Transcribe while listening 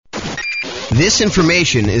This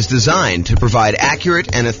information is designed to provide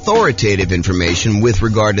accurate and authoritative information with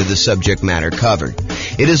regard to the subject matter covered.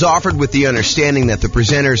 It is offered with the understanding that the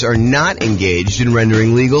presenters are not engaged in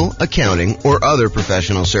rendering legal, accounting, or other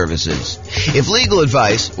professional services. If legal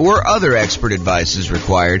advice or other expert advice is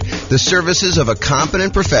required, the services of a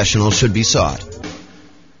competent professional should be sought.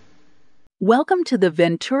 Welcome to the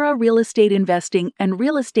Ventura Real Estate Investing and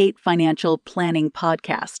Real Estate Financial Planning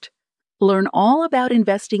Podcast. Learn all about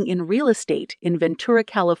investing in real estate in Ventura,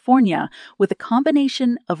 California, with a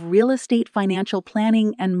combination of real estate financial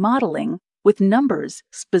planning and modeling with numbers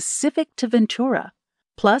specific to Ventura,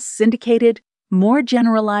 plus syndicated, more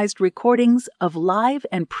generalized recordings of live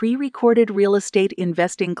and pre-recorded real estate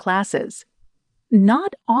investing classes.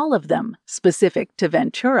 Not all of them specific to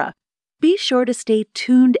Ventura. Be sure to stay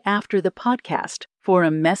tuned after the podcast for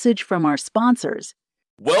a message from our sponsors.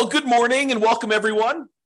 Well, good morning and welcome, everyone.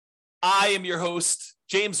 I am your host,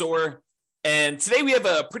 James Orr, and today we have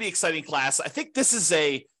a pretty exciting class. I think this is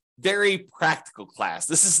a very practical class.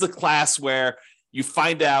 This is the class where you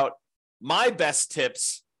find out my best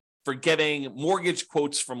tips for getting mortgage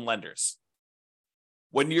quotes from lenders.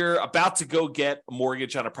 When you're about to go get a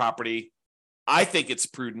mortgage on a property, I think it's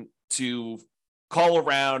prudent to call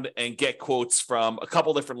around and get quotes from a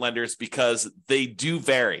couple different lenders because they do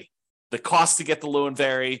vary. The cost to get the loan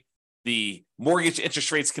vary. The mortgage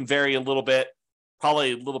interest rates can vary a little bit,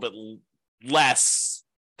 probably a little bit less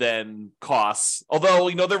than costs. Although,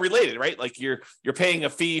 they're related, right? Like you're paying a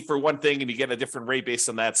fee for one thing and you get a different rate based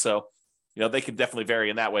on that. So, they can definitely vary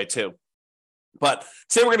in that way too. But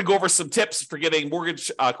today we're going to go over some tips for getting mortgage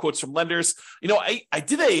quotes from lenders. I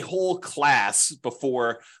did a whole class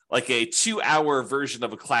before, like a 2-hour version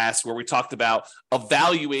of a class where we talked about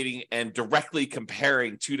evaluating and directly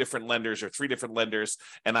comparing 2 different lenders or 3 different lenders.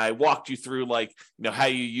 And I walked you through how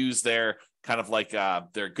you use their kind of like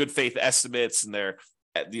their good faith estimates and their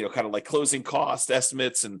kind of like closing cost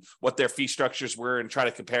estimates and what their fee structures were and try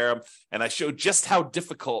to compare them. And I showed just how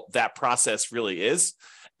difficult that process really is.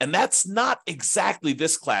 And that's not exactly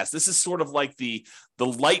this class. This is sort of like the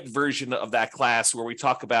light version of that class where we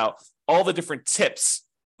talk about all the different tips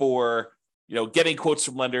for, getting quotes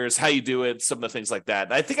from lenders, how you do it, some of the things like that.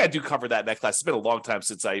 And I think I do cover that in that class. It's been a long time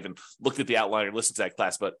since I even looked at the outline or listened to that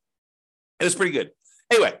class, but it was pretty good.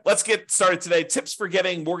 Anyway, let's get started today. Tips for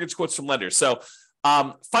getting mortgage quotes from lenders. So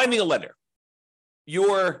finding a lender.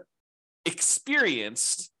 Your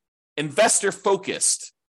experienced,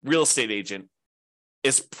 investor-focused real estate agent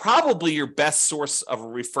is probably your best source of a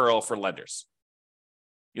referral for lenders.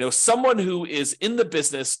 Someone who is in the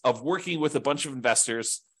business of working with a bunch of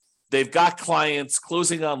investors, they've got clients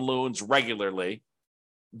closing on loans regularly.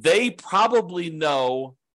 They probably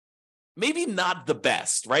know, maybe not the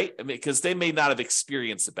best, right? Because they may not have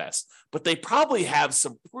experienced the best, but they probably have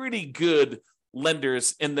some pretty good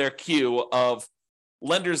lenders in their queue of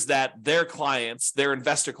lenders that their clients, their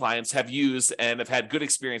investor clients have used and have had good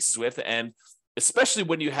experiences with. And especially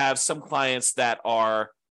when you have some clients that are,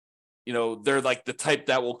 they're like the type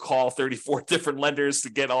that will call 34 different lenders to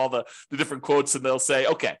get all the different quotes. And they'll say,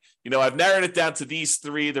 okay, I've narrowed it down to these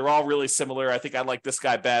 3. They're all really similar. I think I like this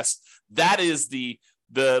guy best. That is the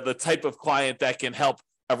type of client that can help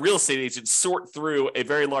a real estate agent sort through a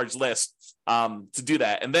very large list to do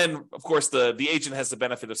that. And then, of course, the agent has the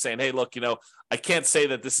benefit of saying, hey, look, I can't say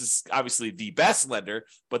that this is obviously the best lender,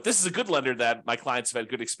 but this is a good lender that my clients have had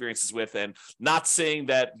good experiences with, and not saying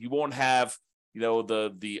that you won't have,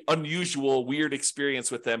 the unusual, weird experience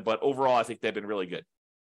with them, but overall, I think they've been really good.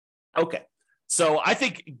 Okay. So I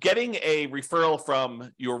think getting a referral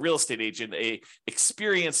from your real estate agent, a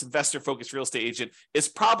experienced investor-focused real estate agent, is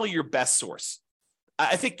probably your best source.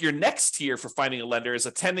 I think your next tier for finding a lender is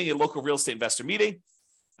attending a local real estate investor meeting,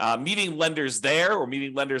 meeting lenders there or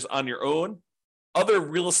meeting lenders on your own, other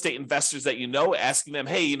real estate investors that asking them,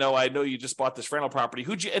 hey, I know you just bought this rental property.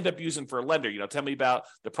 Who'd you end up using for a lender? Tell me about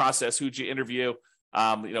the process. Who'd you interview?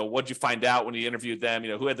 What'd you find out when you interviewed them?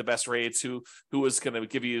 Who had the best rates? Who was going to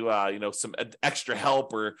give you, some extra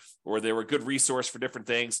help or they were a good resource for different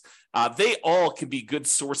things. They all can be good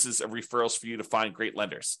sources of referrals for you to find great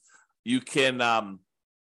lenders. You can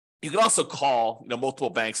also call, multiple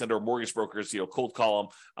banks and or mortgage brokers, cold call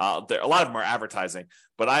them. A lot of them are advertising,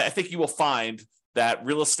 but I think you will find that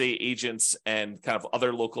real estate agents and kind of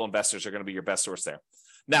other local investors are going to be your best source there.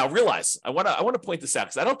 Now, realize, I want to point this out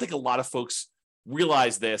because I don't think a lot of folks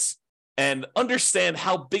realize this and understand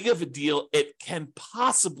how big of a deal it can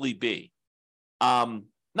possibly be. Not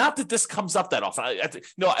that this comes up that often.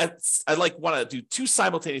 I want to do 2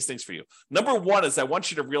 simultaneous things for you. Number one is I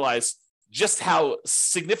want you to realize just how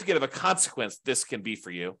significant of a consequence this can be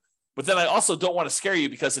for you. But then I also don't want to scare you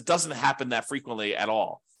because it doesn't happen that frequently at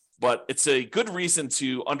all. But it's a good reason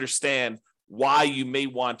to understand why you may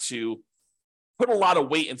want to put a lot of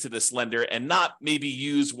weight into this lender and not maybe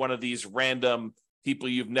use one of these random people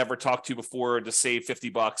you've never talked to before to save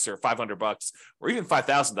 $50 or $500 or even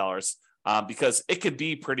 $5,000, because it could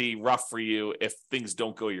be pretty rough for you if things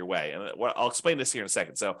don't go your way. And I'll explain this here in a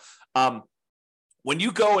second. So when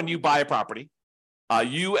you go and you buy a property,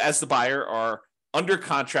 you as the buyer are under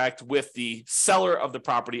contract with the seller of the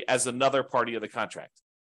property as another party of the contract.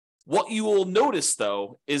 What you will notice,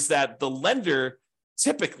 though, is that the lender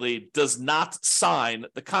typically does not sign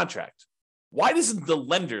the contract. Why doesn't the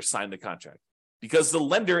lender sign the contract? Because the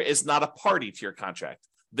lender is not a party to your contract.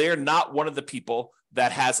 They're not one of the people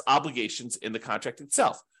that has obligations in the contract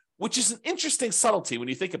itself, which is an interesting subtlety when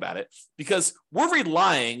you think about it, because we're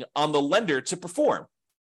relying on the lender to perform,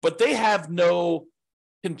 but they have no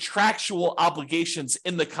contractual obligations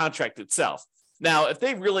in the contract itself. Now, if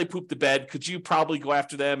they really poop the bed, could you probably go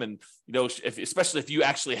after them? And, especially if you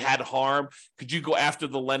actually had harm, could you go after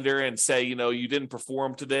the lender and say, you didn't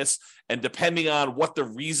perform to this? And depending on what the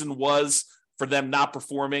reason was for them not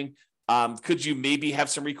performing, could you maybe have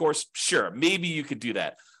some recourse? Sure, maybe you could do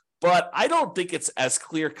that. But I don't think it's as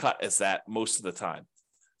clear cut as that most of the time.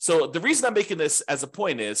 So the reason I'm making this as a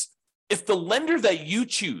point is, if the lender that you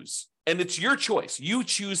choose, and it's your choice, you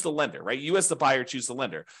choose the lender, right? You as the buyer choose the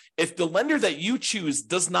lender. If the lender that you choose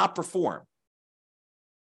does not perform,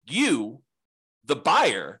 you, the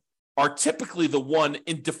buyer, are typically the one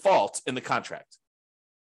in default in the contract.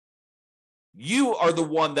 You are the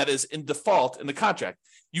one that is in default in the contract.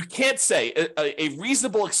 You can't say a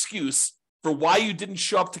reasonable excuse for why you didn't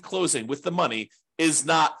show up to closing with the money is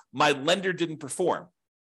not my lender didn't perform,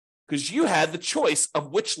 because you had the choice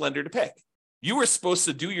of which lender to pick. You were supposed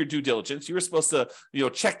to do your due diligence. You were supposed to,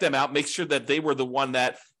 check them out, make sure that they were the one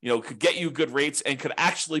that, could get you good rates and could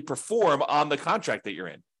actually perform on the contract that you're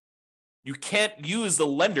in. You can't use the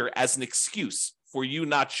lender as an excuse for you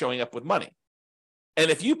not showing up with money.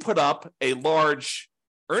 And if you put up a large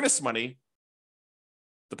earnest money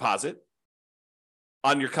deposit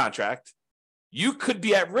on your contract, you could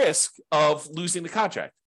be at risk of losing the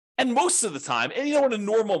contract. And most of the time, and in a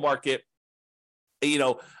normal market,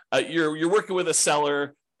 you're working with a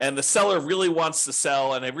seller and the seller really wants to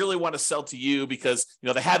sell and they really want to sell to you because,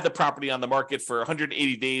 they had the property on the market for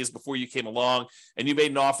 180 days before you came along and you made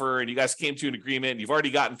an offer and you guys came to an agreement and you've already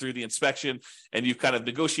gotten through the inspection and you've kind of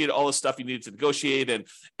negotiated all the stuff you needed to negotiate.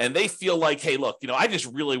 And they feel like, hey, look, I just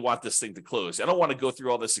really want this thing to close. I don't want to go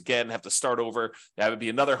through all this again and have to start over. That would be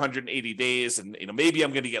another 180 days. And, maybe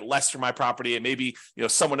I'm going to get less for my property. And maybe,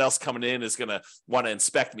 someone else coming in is going to want to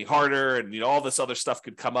inspect me harder. And, all this other stuff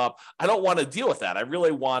could come up. I don't want to deal with that. I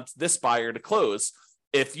really want this buyer to close.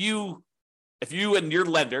 If you and your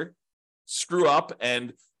lender screw up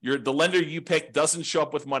and the lender you pick doesn't show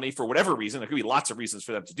up with money for whatever reason, there could be lots of reasons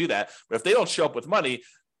for them to do that, but if they don't show up with money,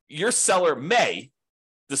 your seller may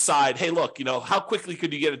decide, hey, look, how quickly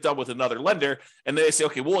could you get it done with another lender? And they say,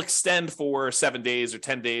 okay, we'll extend for 7 days or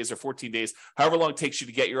 10 days or 14 days, however long it takes you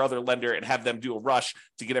to get your other lender and have them do a rush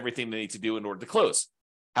to get everything they need to do in order to close.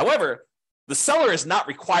 However, the seller is not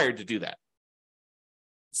required to do that.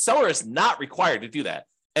 Seller is not required to do that.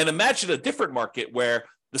 And imagine a different market where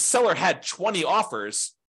the seller had 20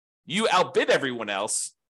 offers, you outbid everyone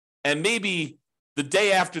else, and maybe the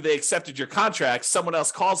day after they accepted your contract, someone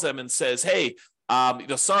else calls them and says, hey,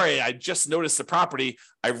 sorry, I just noticed the property.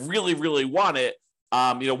 I really, really want it.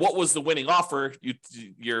 What was the winning offer?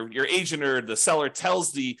 Your agent or the seller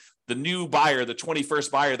tells the new buyer, the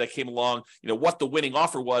 21st buyer that came along, what the winning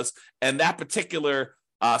offer was. And that particular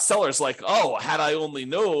seller's like, oh, had I only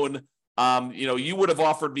known, you would have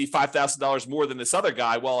offered me $5,000 more than this other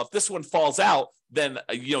guy. Well, if this one falls out, then,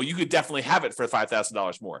 you could definitely have it for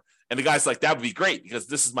 $5,000 more. And the guy's like, that would be great because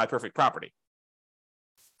this is my perfect property.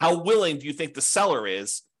 How willing do you think the seller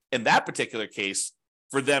is in that particular case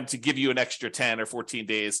for them to give you an extra 10 or 14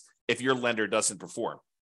 days if your lender doesn't perform?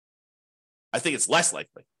 I think it's less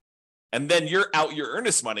likely. And then you're out your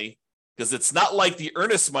earnest money, because it's not like the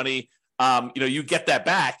earnest money, you get that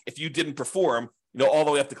back if you didn't perform, all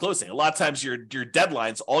the way up to closing. A lot of times your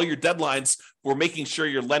deadlines, all your deadlines for making sure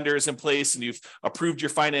your lender is in place and you've approved your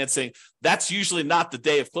financing, that's usually not the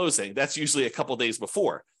day of closing. That's usually a couple of days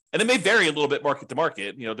before. And it may vary a little bit market to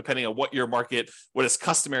market, depending on what is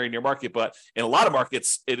customary in your market. But in a lot of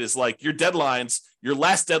markets, it is like your deadlines, your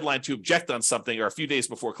last deadline to object on something are a few days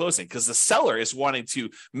before closing, because the seller is wanting to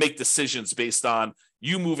make decisions based on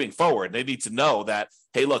you moving forward. They need to know that,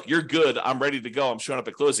 hey, look, you're good. I'm ready to go. I'm showing up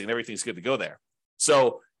at closing and everything's good to go there.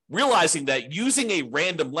 So realizing that using a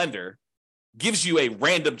random lender gives you a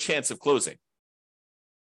random chance of closing.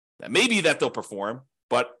 That may be that they'll perform,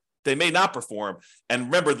 but they may not perform. And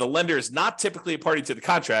remember, the lender is not typically a party to the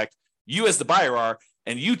contract. You as the buyer are,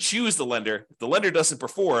 and you choose the lender. If the lender doesn't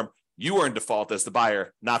perform, you are in default as the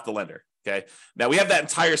buyer, not the lender. Okay. Now we have that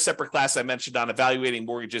entire separate class I mentioned on evaluating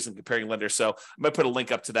mortgages and comparing lenders. So I'm going to put a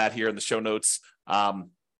link up to that here in the show notes,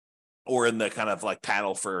 or in the kind of like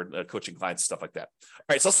panel for coaching clients, stuff like that. All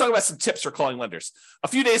right. So let's talk about some tips for calling lenders. A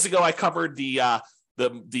few days ago, I covered the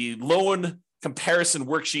loan comparison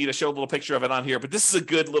worksheet. I showed a little picture of it on here, but this is a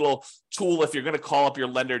good little tool if you're going to call up your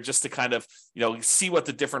lender just to kind of, see what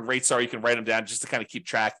the different rates are. You can write them down just to kind of keep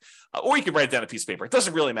track, or you can write it down on a piece of paper. It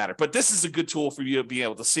doesn't really matter, but this is a good tool for you to be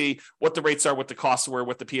able to see what the rates are, what the costs were,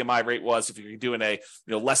 what the PMI rate was, if you're doing a,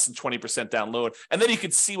 less than 20% down loan, and then you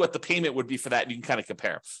can see what the payment would be for that. And you can kind of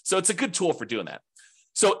compare. So it's a good tool for doing that.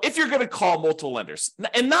 So if you're going to call multiple lenders,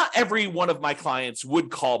 and not every one of my clients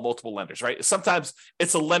would call multiple lenders, right? Sometimes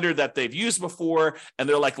it's a lender that they've used before, and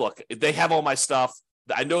they're like, look, they have all my stuff.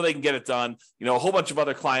 I know they can get it done. A whole bunch of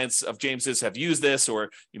other clients of James's have used this, or,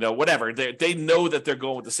 whatever. They know that they're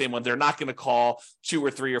going with the same one. They're not going to call 2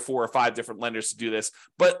 or 3 or 4 or 5 different lenders to do this.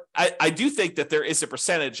 But I do think that there is a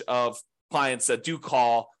percentage of clients that do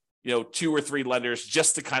call 2 or 3 lenders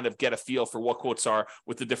just to kind of get a feel for what quotes are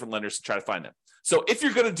with the different lenders to try to find them. So if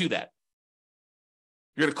you're going to do that,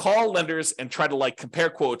 you're going to call lenders and try to compare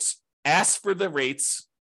quotes, ask for the rates,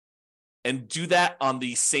 and do that on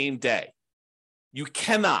the same day. You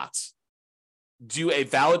cannot do a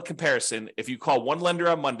valid comparison if you call one lender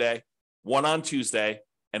on Monday, one on Tuesday,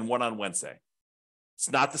 and one on Wednesday.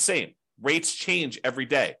 It's not the same. Rates change every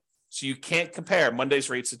day. So you can't compare Monday's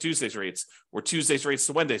rates to Tuesday's rates, or Tuesday's rates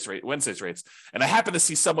to Wednesday's rates. And I happen to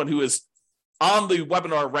see someone who is on the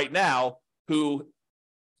webinar right now who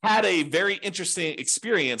had a very interesting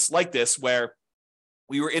experience like this, where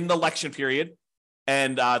we were in the election period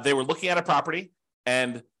and they were looking at a property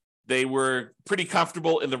and they were pretty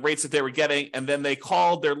comfortable in the rates that they were getting. And then they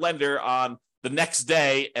called their lender on the next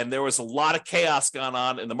day, and there was a lot of chaos going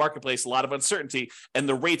on in the marketplace, a lot of uncertainty, and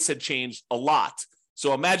the rates had changed a lot.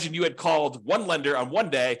 So imagine you had called one lender on one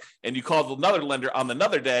day and you called another lender on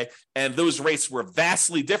another day, and those rates were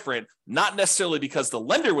vastly different, not necessarily because the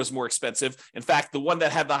lender was more expensive. In fact, the one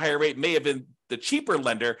that had the higher rate may have been the cheaper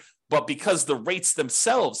lender, but because the rates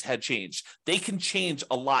themselves had changed. They can change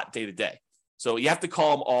a lot day to day. So you have to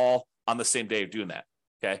call them all on the same day of doing that.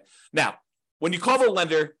 Okay. Now, when you call the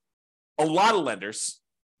lender, a lot of lenders,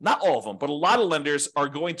 not all of them, but a lot of lenders are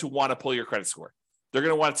going to want to pull your credit score. They're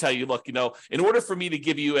going to want to tell you, look, in order for me to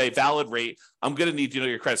give you a valid rate, I'm going to need to know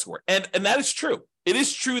your credit score. And that is true. It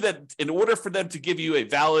is true that in order for them to give you a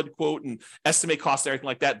valid quote and estimate cost, everything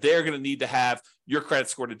like that, they're going to need to have your credit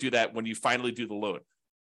score to do that when you finally do the loan.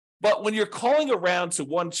 But when you're calling around to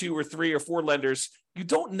 1, 2, or 3 or 4 lenders, you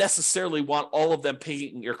don't necessarily want all of them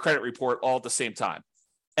paying your credit report all at the same time.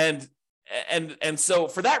 And so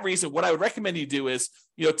for that reason, what I would recommend you do is,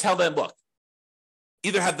 tell them, look,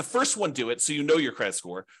 either have the first one do it so you know your credit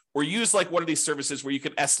score, or use one of these services where you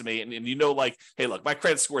can estimate and hey, look, my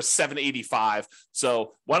credit score is 785.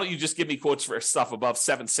 So why don't you just give me quotes for stuff above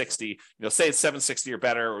 760? Say it's 760 or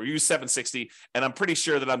better, or use 760. And I'm pretty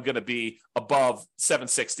sure that I'm going to be above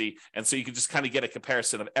 760. And so you can just kind of get a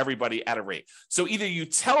comparison of everybody at a rate. So either you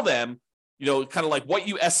tell them, kind of what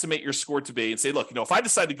you estimate your score to be, and say, look, if I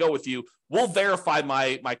decide to go with you, we'll verify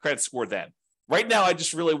my credit score then. Right now, I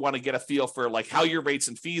just really want to get a feel for how your rates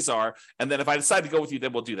and fees are. And then if I decide to go with you,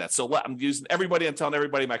 then we'll do that. So I'm telling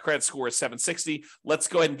everybody my credit score is 760. Let's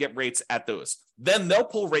go ahead and get rates at those. Then they'll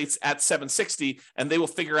pull rates at 760, and they will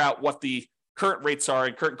figure out what the current rates are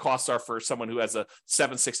and current costs are for someone who has a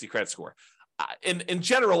 760 credit score. In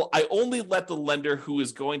general, I only let the lender who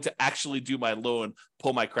is going to actually do my loan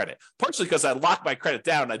pull my credit, partially because I lock my credit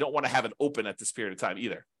down. And I don't want to have it open at this period of time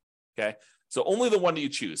either. Okay. So only the one that you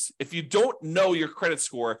choose. If you don't know your credit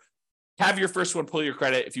score, have your first one pull your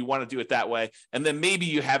credit if you want to do it that way. And then maybe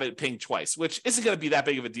you have it pinged twice, which isn't going to be that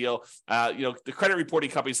big of a deal. The credit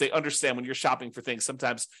reporting companies, they understand when you're shopping for things,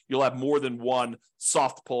 sometimes you'll have more than one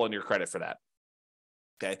soft pull on your credit for that.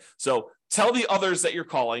 Okay. So tell the others that you're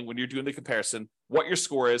calling when you're doing the comparison what your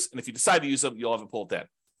score is. And if you decide to use them, you'll have it pulled then.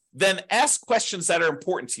 Then ask questions that are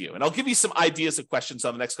important to you. And I'll give you some ideas of questions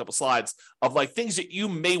on the next couple slides of things that you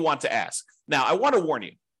may want to ask. Now, I want to warn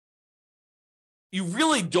you. You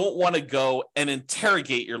really don't want to go and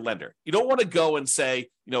interrogate your lender. You don't want to go and say,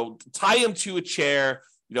 tie him to a chair,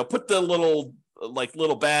 put the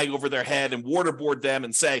little bag over their head and waterboard them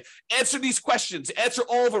and say, answer these questions, answer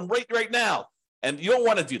all of them right now. And you don't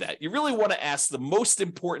want to do that. You really want to ask the most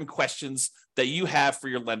important questions that you have for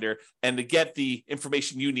your lender and to get the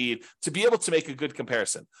information you need to be able to make a good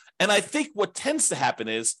comparison. And I think what tends to happen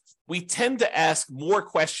is we tend to ask more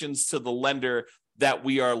questions to the lender that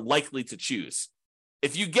we are likely to choose.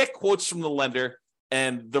 If you get quotes from the lender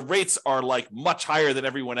and the rates are like much higher than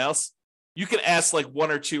everyone else, you can ask like 1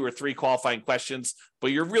 or 2 or 3 qualifying questions,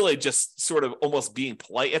 but you're really just sort of almost being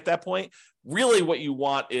polite at that point. Really what you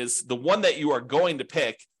want is the one that you are going to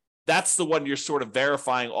pick. That's the one you're sort of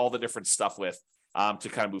verifying all the different stuff with to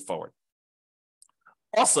kind of move forward.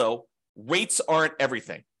 Also, rates aren't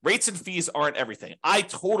everything. Rates and fees aren't everything. I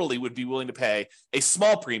totally would be willing to pay a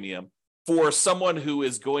small premium for someone who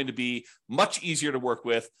is going to be much easier to work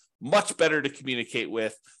with, much better to communicate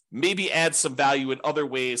with, maybe add some value in other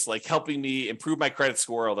ways, like helping me improve my credit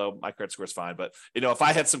score, although my credit score is fine. But, if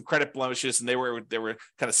I had some credit blemishes and they were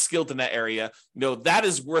kind of skilled in that area, that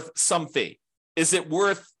is worth some fee. Is it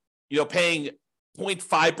worth, paying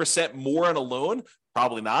 0.5% more on a loan?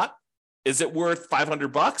 Probably not. Is it worth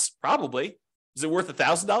 $500? Probably. Is it worth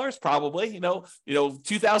 $1,000? Probably.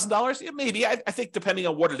 $2,000? Yeah, maybe. I think depending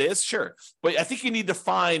on what it is, sure. But I think you need to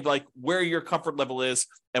find like where your comfort level is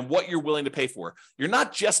and what you're willing to pay for. You're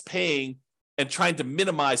not just paying and trying to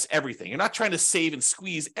minimize everything. You're not trying to save and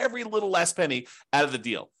squeeze every little last penny out of the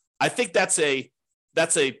deal. I think that's a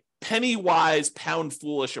penny wise, pound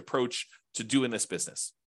foolish approach to doing this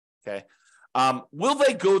business. Okay. Will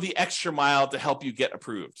they go the extra mile to help you get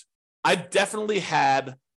approved? I've definitely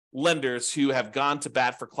had lenders who have gone to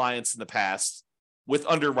bat for clients in the past with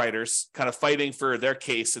underwriters kind of fighting for their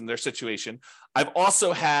case and their situation. I've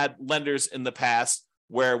also had lenders in the past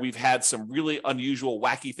where we've had some really unusual,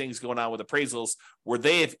 wacky things going on with appraisals where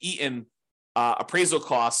they have eaten appraisal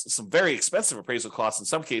costs, some very expensive appraisal costs in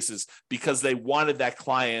some cases, because they wanted that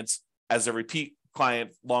client as a repeat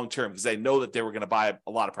client long-term because they know that they were going to buy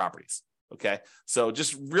a lot of properties. Okay. So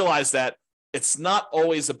just realize that it's not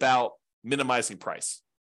always about minimizing price.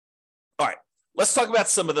 All right, let's talk about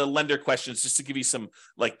some of the lender questions just to give you some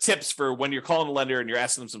like tips for when you're calling a lender and you're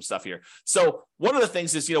asking them some stuff here. So one of the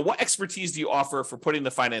things is, what expertise do you offer for putting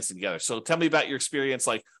the financing together? So tell me about your experience,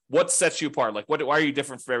 like what sets you apart? Like why are you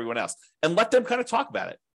different from everyone else? And let them kind of talk about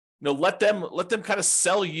it. Let them kind of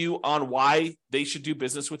sell you on why they should do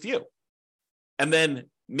business with you. And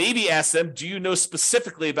then maybe ask them, do you know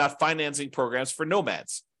specifically about financing programs for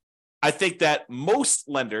nomads? I think that most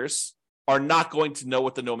lenders are not going to know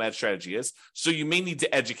what the nomad strategy is. So you may need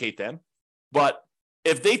to educate them. But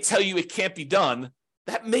if they tell you it can't be done,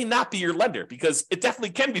 that may not be your lender because it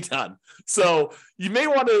definitely can be done. So you may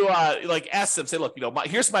want to ask them, say, look,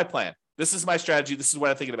 here's my plan. This is my strategy. This is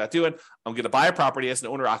what I'm thinking about doing. I'm going to buy a property as an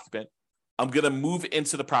owner occupant. I'm going to move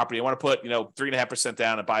into the property. I want to put, 3.5%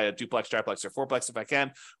 down and buy a duplex, triplex, or fourplex if I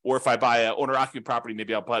can. Or if I buy an owner occupant property,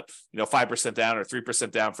 maybe I'll put, 5% down or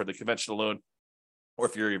 3% down for the conventional loan. Or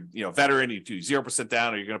if you're, a veteran, you do 0%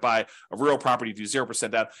 down, or you're going to buy a rural property, do 0%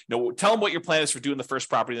 down. Tell them what your plan is for doing the first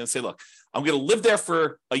property, and then say, look, I'm going to live there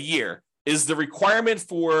for a year. Is the requirement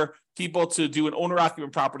for people to do an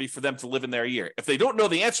owner-occupant property for them to live in there a year? If they don't know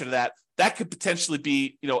the answer to that, that could potentially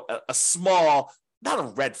be, a small, not a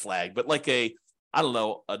red flag, but like a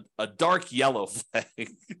dark yellow flag.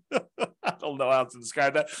 I don't know how to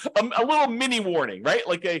describe that. A little mini warning, right?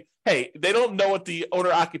 Like hey, they don't know what the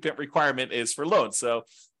owner-occupant requirement is for loans, so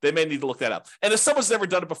they may need to look that up. And if someone's never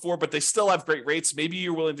done it before, but they still have great rates, maybe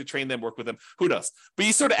you're willing to train them, work with them. Who knows? But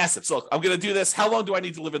you sort of ask them, so look, I'm going to do this. How long do I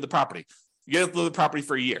need to live in the property? You get to live in the property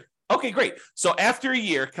for a year. Okay, great. So after a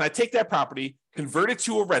year, can I take that property, convert it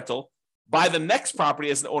to a rental, buy the next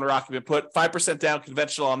property as an owner-occupant, put 5% down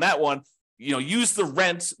conventional on that one, use the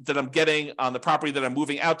rent that I'm getting on the property that I'm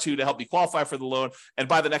moving out to help me qualify for the loan, and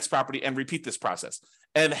buy the next property and repeat this process.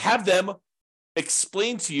 And have them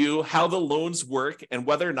explain to you how the loans work and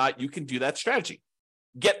whether or not you can do that strategy.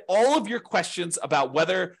 Get all of your questions about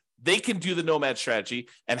whether they can do the nomad strategy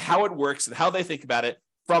and how it works and how they think about it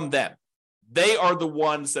from them. They are the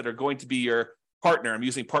ones that are going to be your partner. I'm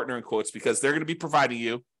using partner in quotes because they're going to be providing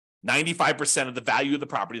you 95% of the value of the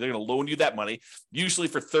property. They're going to loan you that money, usually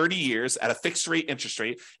for 30 years at a fixed rate interest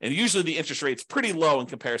rate. And usually the interest rate's pretty low in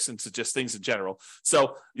comparison to just things in general.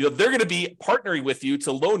 So, they're going to be partnering with you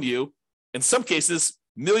to loan you, in some cases,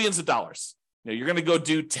 millions of dollars. You're going to go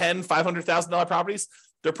do $500,000 properties.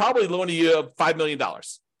 They're probably loaning you $5 million.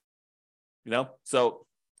 So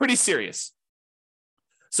pretty serious.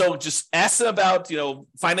 So just ask them about,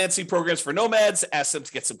 financing programs for nomads, ask them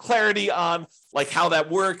to get some clarity on like how that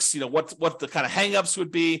works, what the kind of hangups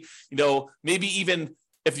would be, maybe even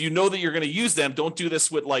if you know that you're going to use them, don't do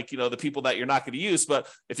this with the people that you're not going to use. But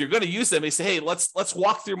if you're going to use them, they say, hey, let's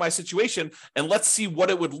walk through my situation and let's see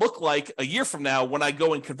what it would look like a year from now when I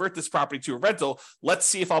go and convert this property to a rental. Let's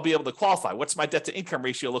see if I'll be able to qualify. What's my debt to income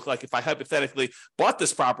ratio look like if I hypothetically bought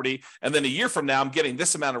this property and then a year from now I'm getting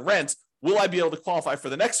this amount of rent? Will I be able to qualify for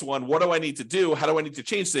the next one? What do I need to do? How do I need to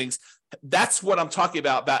change things? That's what I'm talking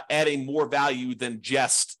about adding more value than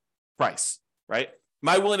just price, right? Am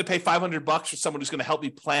I willing to pay $500 for someone who's going to help me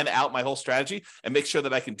plan out my whole strategy and make sure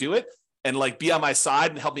that I can do it and be on my side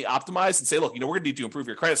and help me optimize and say, look, we're going to need to improve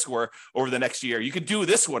your credit score over the next year. You can do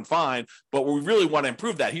this one fine, but we really want to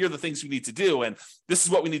improve that. Here are the things we need to do. And this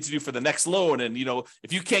is what we need to do for the next loan. And,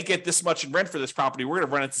 if you can't get this much in rent for this property, we're going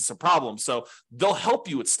to run into some problems. So they'll help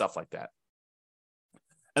you with stuff like that.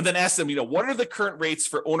 And then ask them, what are the current rates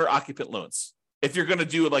for owner occupant loans? If you're going to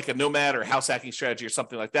do a nomad or house hacking strategy or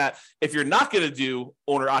something like that. If you're not going to do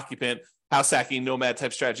owner occupant, house hacking, nomad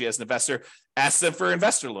type strategy as an investor, ask them for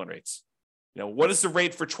investor loan rates. What is the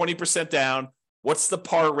rate for 20% down? What's the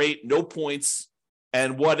par rate? No points.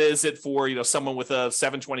 And what is it for, someone with a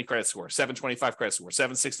 720 credit score, 725 credit score,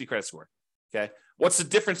 760 credit score? Okay. What's the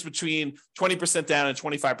difference between 20% down and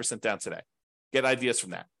 25% down today? Get ideas from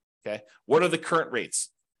that. Okay. What are the current rates?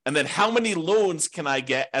 And then how many loans can I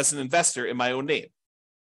get as an investor in my own name?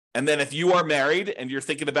 And then if you are married and you're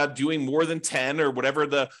thinking about doing more than 10 or whatever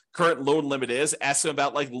the current loan limit is, ask them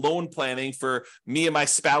about loan planning for me and my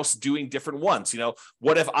spouse doing different ones.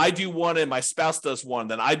 What if I do one and my spouse does one,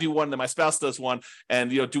 then I do one and my spouse does one? And,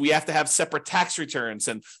 do we have to have separate tax returns?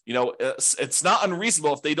 And, it's not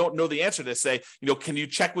unreasonable if they don't know the answer to say, can you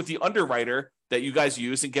check with the underwriter that you guys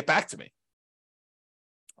use and get back to me?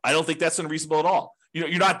 I don't think that's unreasonable at all.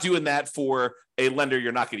 You're not doing that for a lender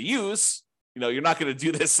you're not going to use. You're not going to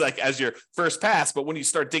do this as your first pass, but when you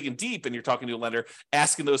start digging deep and you're talking to a lender,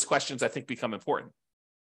 asking those questions, I think, become important.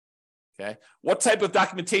 Okay. What type of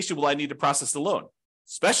documentation will I need to process the loan?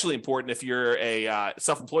 Especially important if you're a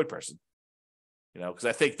self-employed person, because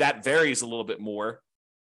I think that varies a little bit more,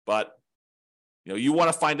 but you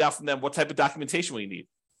want to find out from them what type of documentation will you need.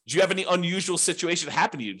 Did you have any unusual situation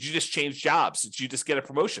happen to you? Did you just change jobs? Did you just get a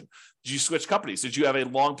promotion? Did you switch companies? Did you have a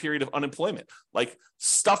long period of unemployment?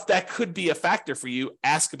 Stuff that could be a factor for you,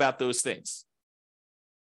 ask about those things.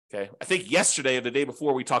 Okay. I think yesterday or the day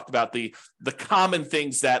before we talked about the common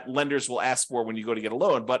things that lenders will ask for when you go to get a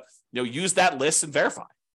loan, but use that list and verify.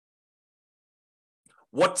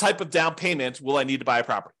 What type of down payment will I need to buy a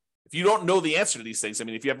property? If you don't know the answer to these things,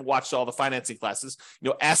 if you haven't watched all the financing classes,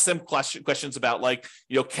 ask them questions about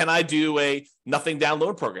can I do a nothing down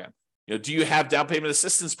loan program? Do you have down payment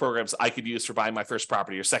assistance programs I could use for buying my first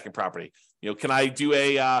property or second property? Can I do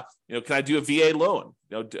a VA loan?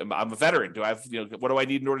 I'm a veteran. Do I have, what do I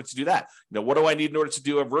need in order to do that? What do I need in order to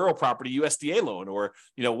do a rural property USDA loan? Or,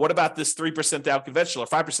 what about this 3% down conventional or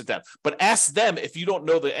 5% down? But ask them, if you don't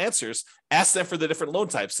know the answers, ask them for the different loan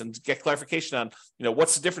types and get clarification on,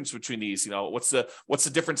 what's the difference between these? What's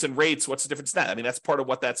the difference in rates? What's the difference in that? That's part of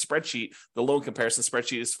what that spreadsheet, the loan comparison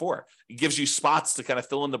spreadsheet, is for. It gives you spots to kind of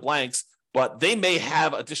fill in the blanks, but they may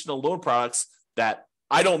have additional loan products that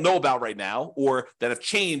I don't know about right now, or that have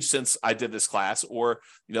changed since I did this class, or,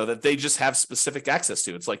 that they just have specific access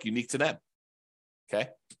to. It's unique to them. Okay.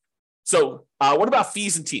 So what about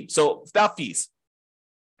fees and team? So about fees,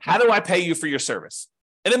 how do I pay you for your service?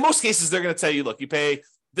 And in most cases, they're going to tell you, look, you pay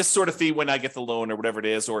this sort of fee when I get the loan or whatever it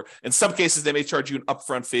is, or in some cases, they may charge you an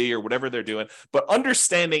upfront fee or whatever they're doing, but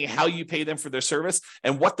understanding how you pay them for their service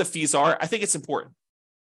and what the fees are, I think it's important.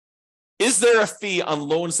 Is there a fee on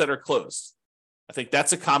loans that are closed? I think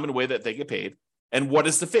that's a common way that they get paid. And what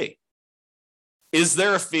is the fee? Is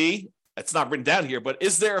there a fee? It's not written down here, but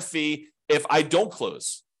is there a fee if I don't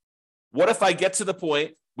close? What if I get to the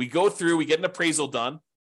point, we go through, we get an appraisal done,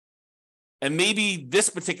 and maybe this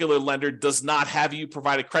particular lender does not have you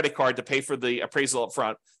provide a credit card to pay for the appraisal up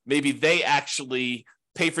front. Maybe they actually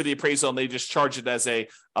pay for the appraisal and they just charge it as a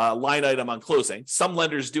line item on closing. Some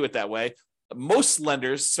lenders do it that way. Most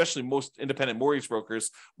lenders, especially most independent mortgage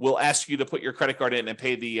brokers, will ask you to put your credit card in and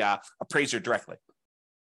pay the appraiser directly.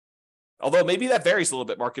 Although maybe that varies a little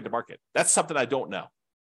bit market to market. That's something I don't know.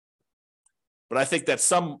 But I think that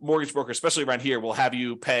some mortgage brokers, especially around here, will have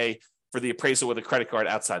you pay for the appraisal with a credit card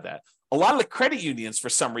outside that. A lot of the credit unions, for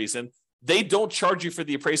some reason, they don't charge you for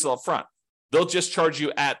the appraisal up front. They'll just charge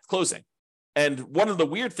you at closing. And one of the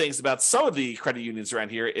weird things about some of the credit unions around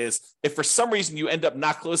here is if for some reason you end up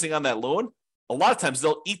not closing on that loan, a lot of times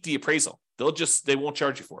they'll eat the appraisal. They won't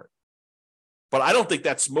charge you for it. But I don't think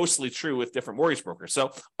that's mostly true with different mortgage brokers.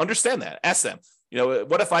 So understand that. Ask them,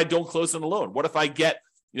 what if I don't close on the loan? What if I get,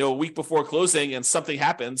 a week before closing and something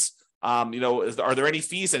happens Are there any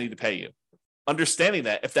fees I need to pay you? Understanding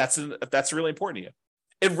that if that's really important to you.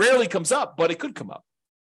 It rarely comes up, but it could come up.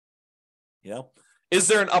 Is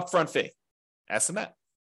there an upfront fee? Ask them that.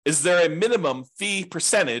 Is there a minimum fee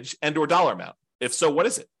percentage and or dollar amount? If so, what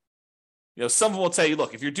is it? Some of them will tell you,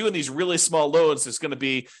 look, if you're doing these really small loans, it's going to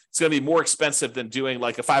be more expensive than doing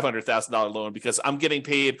like a $500,000 loan because I'm getting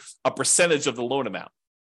paid a percentage of the loan amount.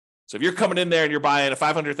 So if you're coming in there and you're buying a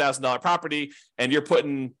 $500,000 property and you're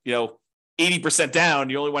putting, 80% down,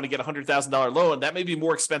 you only want to get a $100,000 loan, that may be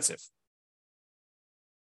more expensive.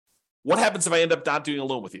 What happens if I end up not doing a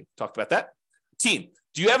loan with you? Talked about that. Team,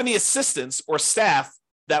 do you have any assistants or staff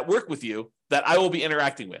that work with you that I will be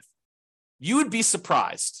interacting with? You would be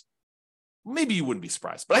surprised. Maybe you wouldn't be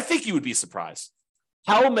surprised, but I think you would be surprised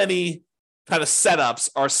how many kind of setups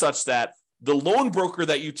are such that the loan broker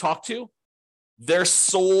that you talk to, their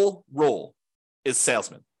sole role is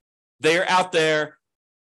salesman. They are out there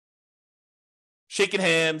shaking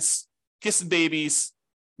hands, kissing babies,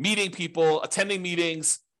 meeting people, attending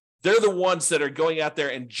meetings. They're the ones that are going out there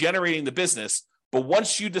and generating the business. But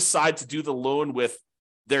once you decide to do the loan with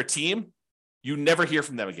their team, you never hear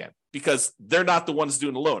from them again because they're not the ones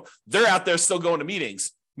doing the loan. They're out there still going to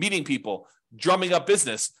meetings, meeting people, drumming up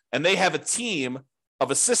business, and they have a team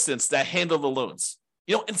of assistants that handle the loans.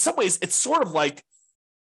 In some ways, it's sort of like,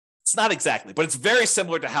 it's not exactly, but it's very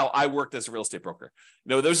similar to how I worked as a real estate broker.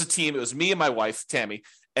 There was a team, it was me and my wife, Tammy,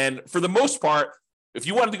 and for the most part, if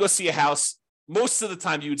you wanted to go see a house, most of the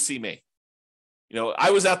time you would see me.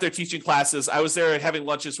 I was out there teaching classes. I was there having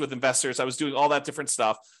lunches with investors. I was doing all that different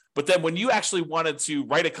stuff. But then when you actually wanted to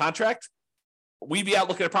write a contract, we'd be out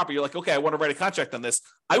looking at property. You're like, okay, I want to write a contract on this.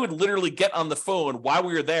 I would literally get on the phone while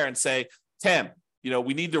we were there and say, Tam,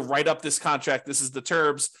 we need to write up this contract. This is the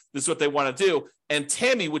terms. This is what they want to do. And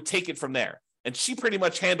Tammy would take it from there. And she pretty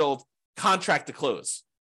much handled contract to close,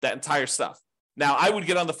 that entire stuff. Now, I would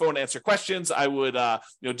get on the phone, answer questions. I would,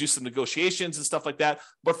 do some negotiations and stuff like that.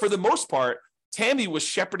 But for the most part, Tammy was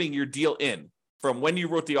shepherding your deal in from when you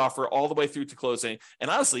wrote the offer all the way through to closing, and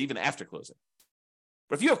honestly, even after closing.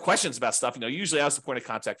 But if you have questions about stuff, usually I was the point of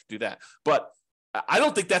contact to do that. But I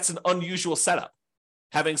don't think that's an unusual setup.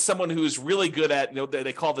 Having someone who's really good at,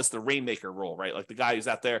 they call this the rainmaker role, right? Like the guy who's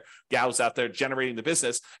out there, gal who's out there generating the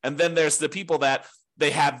business. And then there's the people that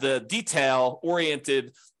they have the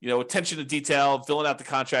detail-oriented, attention to detail, filling out the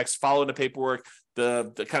contracts, following the paperwork,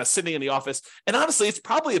 the kind of sitting in the office. And honestly, it's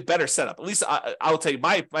probably a better setup. At least I'll tell you,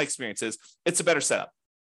 my experience is it's a better setup.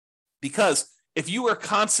 Because if you are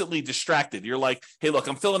constantly distracted, you're like, hey, look,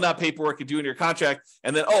 I'm filling out paperwork and doing your contract.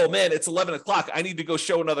 And then, oh man, it's 11 o'clock. I need to go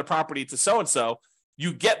show another property to so-and-so.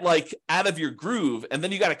 You get like out of your groove and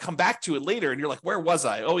then you got to come back to it later. And you're like, where was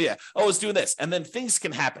I? Oh yeah. Oh, I was doing this. And then things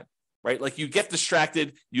can happen. Right? Like you get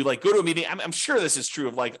distracted, you like go to a meeting. I'm sure this is true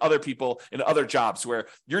of like other people in other jobs where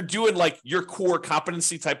you're doing like your core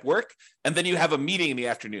competency type work. And then you have a meeting in the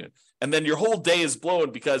afternoon and then your whole day is blown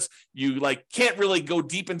because you like can't really go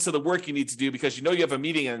deep into the work you need to do because you have a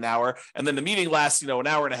meeting in an hour and then the meeting lasts, an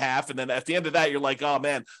hour and a half. And then at the end of that, you're like, oh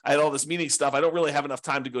man, I had all this meeting stuff. I don't really have enough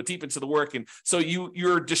time to go deep into the work. And so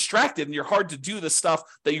you're distracted and you're hard to do the stuff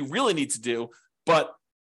that you really need to do. But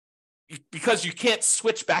because you can't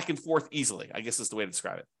switch back and forth easily, I guess is the way to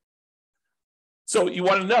describe it. So you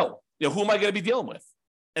want to know, who am I going to be dealing with?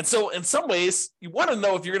 And so in some ways, you want to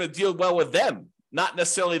know if you're going to deal well with them, not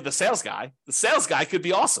necessarily the sales guy. The sales guy could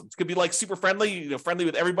be awesome. It could be like super friendly, friendly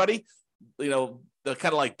with everybody, the kind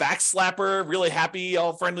of like backslapper, really happy,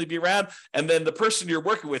 all friendly, be around. And then the person you're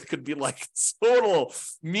working with could be like total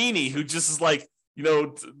meanie who just is like,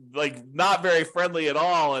 like not very friendly at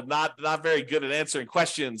all and not very good at answering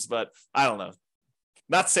questions. But I don't know.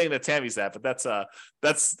 Not saying that Tammy's that, but that's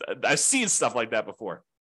I've seen stuff like that before.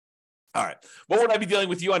 All right. What would I be dealing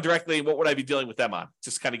with you on directly? And what would I be dealing with them on?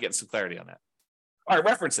 Just kind of getting some clarity on that. All right.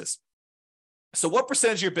 References. So what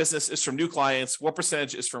percentage of your business is from new clients? What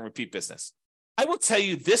percentage is from repeat business? I will tell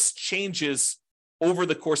you this changes over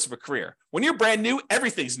the course of a career. When you're brand new,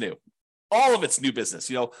 everything's new. All of it's new business.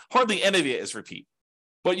 Hardly any of it is repeat.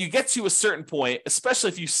 But you get to a certain point, especially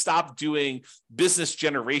if you stop doing business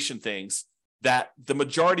generation things, that the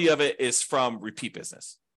majority of it is from repeat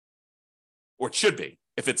business. Or it should be.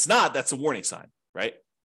 If it's not, that's a warning sign, right?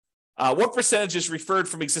 What percentage is referred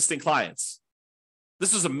from existing clients?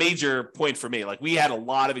 This was a major point for me. Like we had a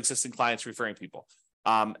lot of existing clients referring people.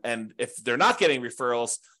 And if they're not getting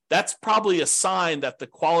referrals, that's probably a sign that the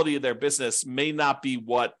quality of their business may not be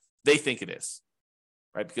what they think it is,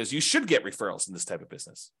 right? Because you should get referrals in this type of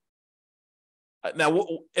business. Now,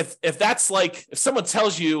 if that's like, if someone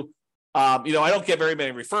tells you, I don't get very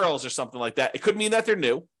many referrals or something like that, it could mean that they're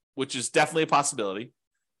new, which is definitely a possibility.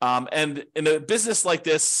 And in a business like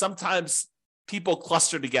this, sometimes people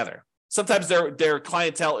cluster together. Sometimes their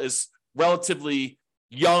clientele is relatively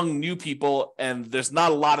young, new people, and there's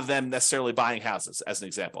not a lot of them necessarily buying houses, as an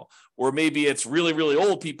example. Or maybe it's really, really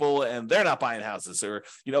old people and they're not buying houses. Or,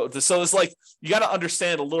 so it's like, you got to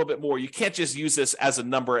understand a little bit more. You can't just use this as a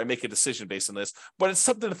number and make a decision based on this, but it's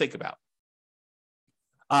something to think about.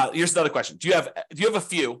 Here's another question. Do you have a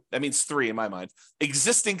few, that means 3 in my mind,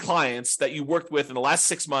 existing clients that you worked with in the last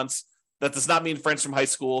 6 months? That does not mean friends from high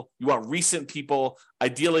school. You want recent people,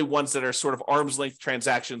 ideally ones that are sort of arm's length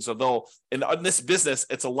transactions, although in this business,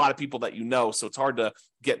 it's a lot of people that you know, so it's hard to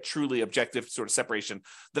get truly objective sort of separation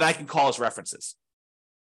that I can call as references.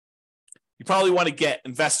 You probably want to get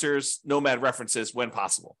investors, nomad references when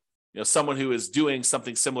possible. Someone who is doing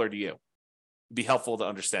something similar to you. It'd be helpful to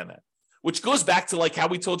understand that. Which goes back to like how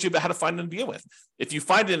we told you about how to find them to begin with. If you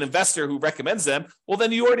find an investor who recommends them, well,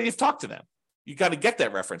 then you already have talked to them. You got to get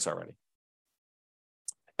that reference already.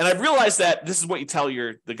 And I've realized that this is what you tell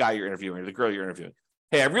the guy you're interviewing, or the girl you're interviewing.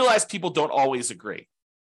 Hey, I realize people don't always agree.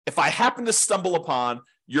 If I happen to stumble upon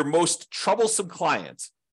your most troublesome client,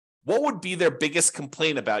 what would be their biggest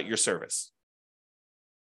complaint about your service?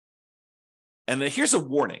 And then here's a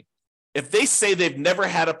warning. If they say they've never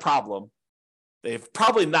had a problem, they've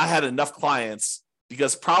probably not had enough clients,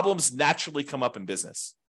 because problems naturally come up in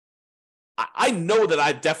business. I know that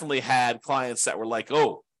I've definitely had clients that were like,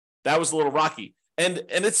 oh, that was a little rocky. And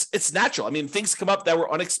it's natural. I mean, things come up that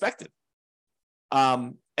were unexpected.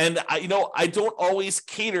 And I don't always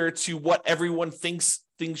cater to what everyone thinks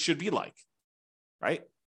things should be like, right?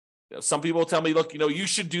 Some people tell me, look, you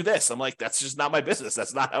should do this. I'm like, that's just not my business.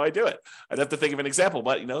 That's not how I do it. I'd have to think of an example,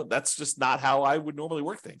 but that's just not how I would normally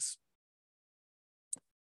work things.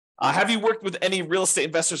 Have you worked with any real estate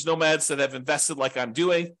investors, nomads that have invested like I'm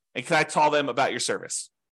doing? And can I tell them about your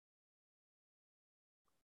service?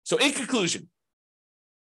 So in conclusion,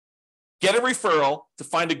 get a referral to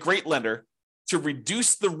find a great lender to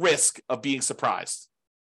reduce the risk of being surprised.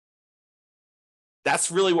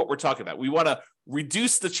 That's really what we're talking about. We want to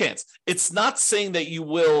reduce the chance. It's not saying that you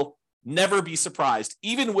will never be surprised,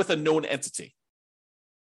 even with a known entity,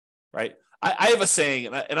 right? I have a saying,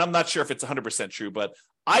 and I'm not sure if it's 100% true, but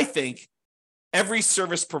I think every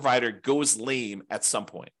service provider goes lame at some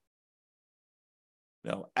point.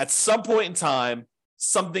 At some point in time,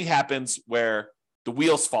 something happens where the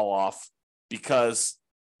wheels fall off because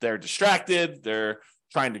they're distracted, they're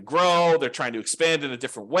trying to grow, they're trying to expand in a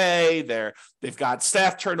different way, they've got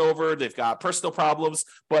staff turnover, they've got personal problems,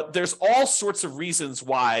 but there's all sorts of reasons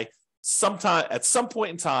why at some point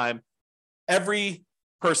in time, every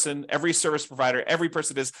person, every service provider, every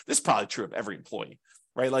person this is probably true of every employee,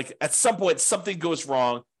 right? Like at some point, something goes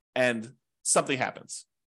wrong and something happens.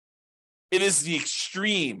 It is the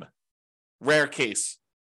extreme rare case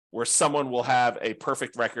where someone will have a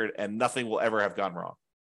perfect record and nothing will ever have gone wrong.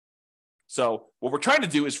 So what we're trying to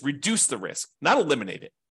do is reduce the risk, not eliminate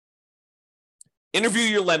it. Interview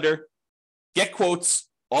your lender, get quotes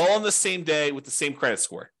all on the same day with the same credit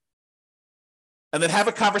score. And then have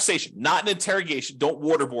a conversation, not an interrogation. Don't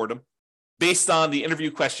waterboard them based on the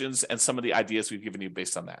interview questions and some of the ideas we've given you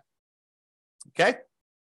based on that. Okay?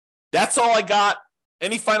 That's all I got.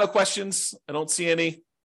 Any final questions? I don't see any.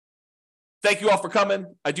 Thank you all for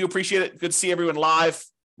coming. I do appreciate it. Good to see everyone live.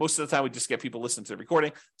 Most of the time, we just get people listening to the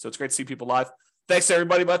recording, so it's great to see people live. Thanks,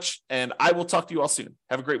 everybody, much, and I will talk to you all soon.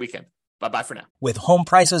 Have a great weekend. Bye-bye for now. With home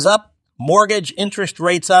prices up, mortgage interest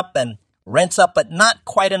rates up, and rents up, but not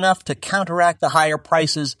quite enough to counteract the higher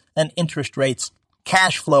prices and interest rates,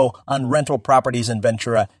 cash flow on rental properties in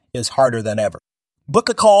Ventura is harder than ever. Book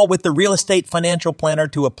a call with the Real Estate Financial Planner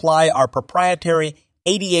to apply our proprietary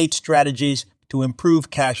 88 strategies to improve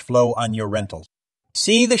cash flow on your rentals.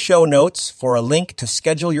 See the show notes for a link to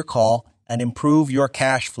schedule your call and improve your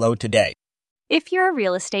cash flow today. If you're a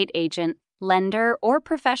real estate agent, lender, or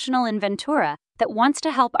professional in Ventura that wants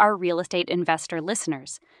to help our real estate investor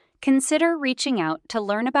listeners, consider reaching out to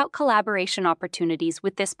learn about collaboration opportunities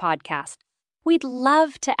with this podcast. We'd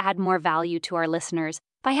love to add more value to our listeners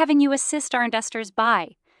by having you assist our investors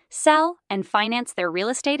buy, sell, and finance their real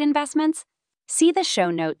estate investments. See the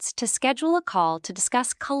show notes to schedule a call to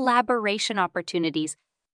discuss collaboration opportunities